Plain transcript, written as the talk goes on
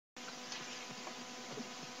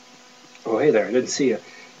Oh, hey there, I didn't see you.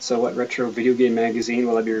 So, what retro video game magazine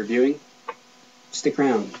will I be reviewing? Stick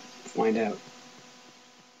around, find out.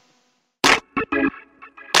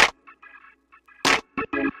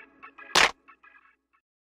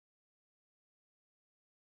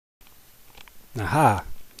 Aha!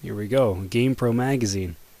 Here we go, GamePro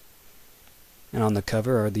magazine. And on the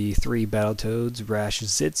cover are the three Battletoads, Rash,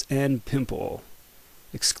 Zitz, and Pimple.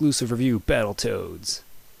 Exclusive review Battletoads.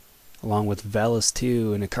 Along with Valis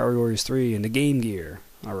II and Ikari Warriors 3 and the Game Gear.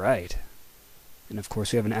 Alright. And of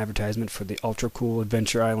course we have an advertisement for the ultra cool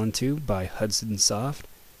Adventure Island 2 by Hudson Soft.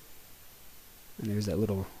 And there's that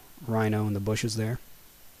little rhino in the bushes there.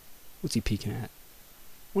 What's he peeking at?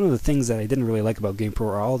 One of the things that I didn't really like about GamePro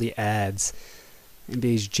are all the ads.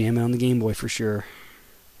 NBA's jamming on the Game Boy for sure.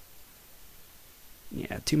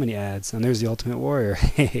 Yeah, too many ads. And there's the Ultimate Warrior.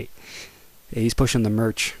 Hey, he's pushing the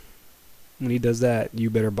merch. When he does that, you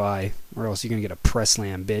better buy, or else you're going to get a press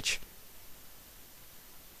slam, bitch.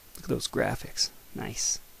 Look at those graphics.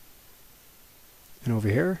 Nice. And over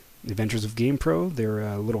here, The Adventures of GamePro. They're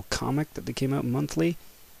a little comic that they came out monthly.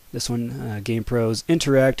 This one, GamePro's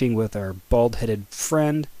interacting with our bald-headed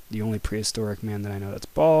friend, the only prehistoric man that I know that's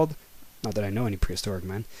bald. Not that I know any prehistoric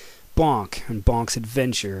men. Bonk, and Bonk's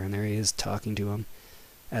adventure, and there he is talking to him.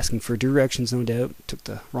 Asking for directions, no doubt. Took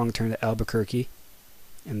the wrong turn to Albuquerque.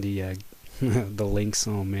 And the the links,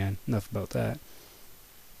 oh man, enough about that.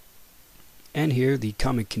 And here the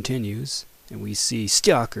comic continues, and we see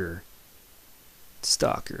Stalker.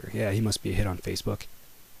 Yeah, he must be a hit on Facebook.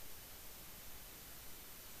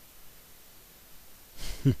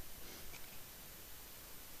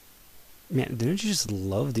 Man, didn't you just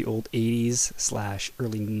love the old 80s /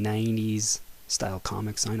 early 90s style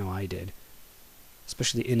comics? I know I did.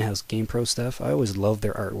 Especially the in-house GamePro stuff. I always loved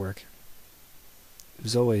their artwork. It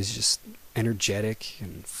was always just energetic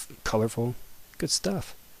and colorful. Good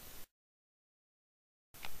stuff.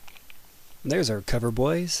 And there's our cover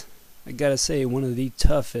boys. I gotta say, one of the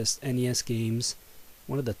toughest NES games.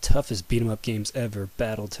 One of the toughest beat-em-up games ever,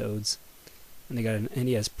 Battletoads. And they got an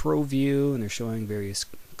NES Pro View, and they're showing various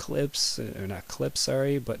clips, or not clips,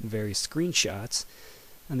 sorry, but various screenshots.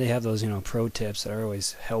 And they have those, pro tips that are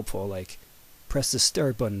always helpful, like press the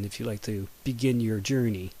start button if you like to begin your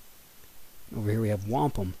journey. Over here we have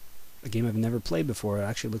Wampum, a game I've never played before. It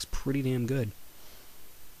actually looks pretty damn good.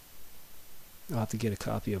 I'll have to get a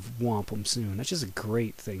copy of Wampum soon. That's just a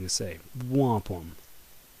great thing to say. Wampum.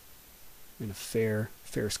 And a fair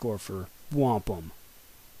score for Wampum.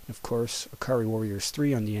 Of course, Ikari Warriors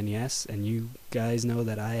 3 on the NES, and you guys know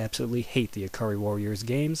that I absolutely hate the Ikari Warriors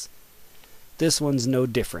games. This one's no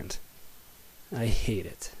different. I hate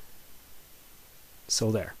it.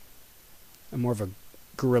 So there. I'm more of a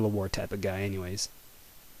guerrilla war type of guy anyways.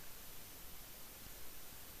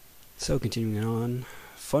 So continuing on,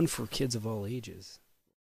 fun for kids of all ages.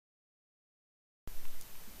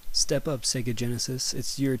 Step up, Sega Genesis.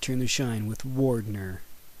 It's your turn to shine with Wardner.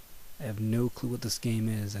 I have no clue what this game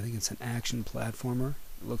is. I think it's an action platformer.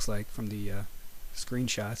 It looks like from the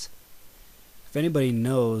screenshots. If anybody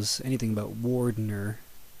knows anything about Wardner,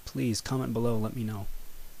 please comment below and let me know.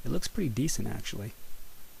 It looks pretty decent actually.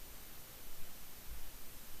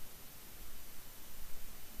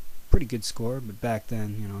 Pretty good score, but back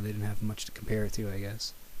then, they didn't have much to compare it to, I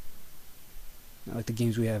guess. Not like the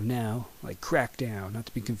games we have now, like Crackdown, not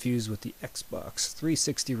to be confused with the Xbox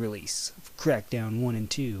 360 release of Crackdown 1 and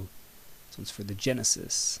 2. This one's for the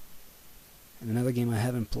Genesis. And another game I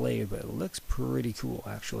haven't played, but it looks pretty cool,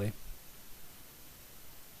 actually.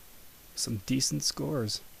 Some decent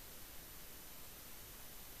scores.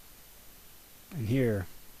 And here,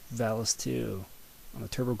 Valis II on the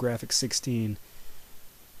TurboGrafx 16.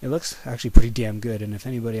 It looks actually pretty damn good, and if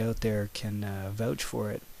anybody out there can vouch for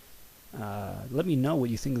it, let me know what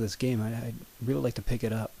you think of this game. I'd really like to pick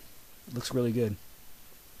it up. It looks really good.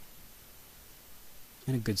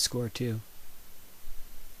 And a good score too.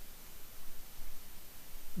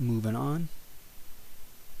 Moving on.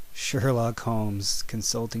 Sherlock Holmes,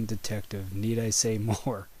 Consulting Detective. Need I say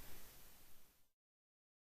more?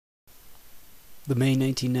 The May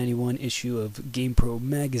 1991 issue of GamePro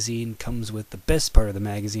magazine comes with the best part of the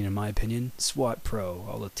magazine in my opinion, SWAT Pro.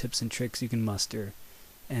 All the tips and tricks you can muster.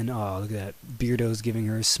 And oh, look at that. Beardo's giving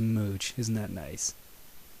her a smooch. Isn't that nice?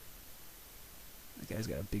 That guy's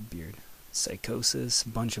got a big beard. Psychosis, a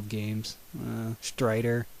bunch of games.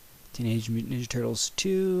 Strider, Teenage Mutant Ninja Turtles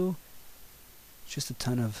 2. Just a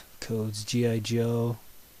ton of codes. G.I. Joe.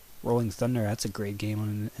 Rolling Thunder, that's a great game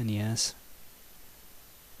on an NES.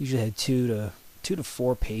 Usually had 2 to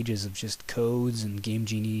 4 pages of just codes and Game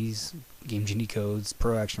Genie codes,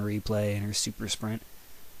 Pro Action Replay, and her Super Sprint.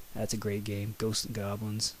 That's a great game. Ghosts and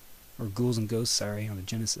Goblins. Or Ghouls and Ghosts, sorry, on the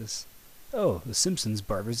Genesis. Oh, The Simpsons,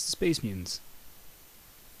 Bart vs. the Space Mutants.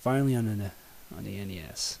 Finally on the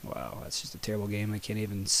NES. Wow, that's just a terrible game. I can't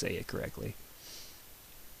even say it correctly.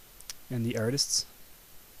 And the artists.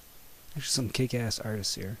 Actually, some kick-ass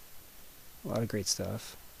artists here. A lot of great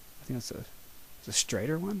stuff. I think that's the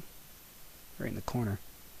Strider one? Right in the corner.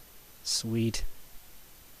 Sweet.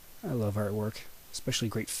 I love artwork. Especially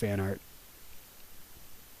great fan art.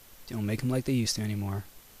 They don't make them like they used to anymore.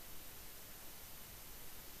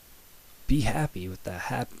 Be happy with the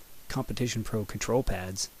Competition Pro control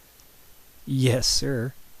pads. Yes,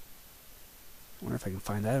 sir. I wonder if I can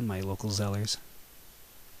find that in my local Zellers.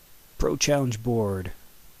 Pro Challenge Board.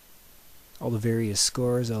 All the various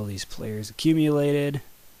scores all these players accumulated.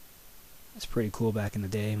 That's pretty cool back in the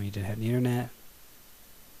day when you didn't have the internet.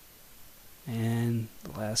 And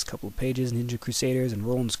the last couple of pages, Ninja Crusaders and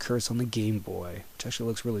Roland's Curse on the Game Boy, which actually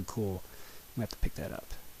looks really cool. I'm going to have to pick that up.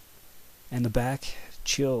 And the back,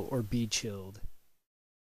 Chill or Be Chilled.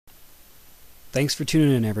 Thanks for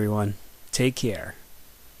tuning in, everyone. Take care.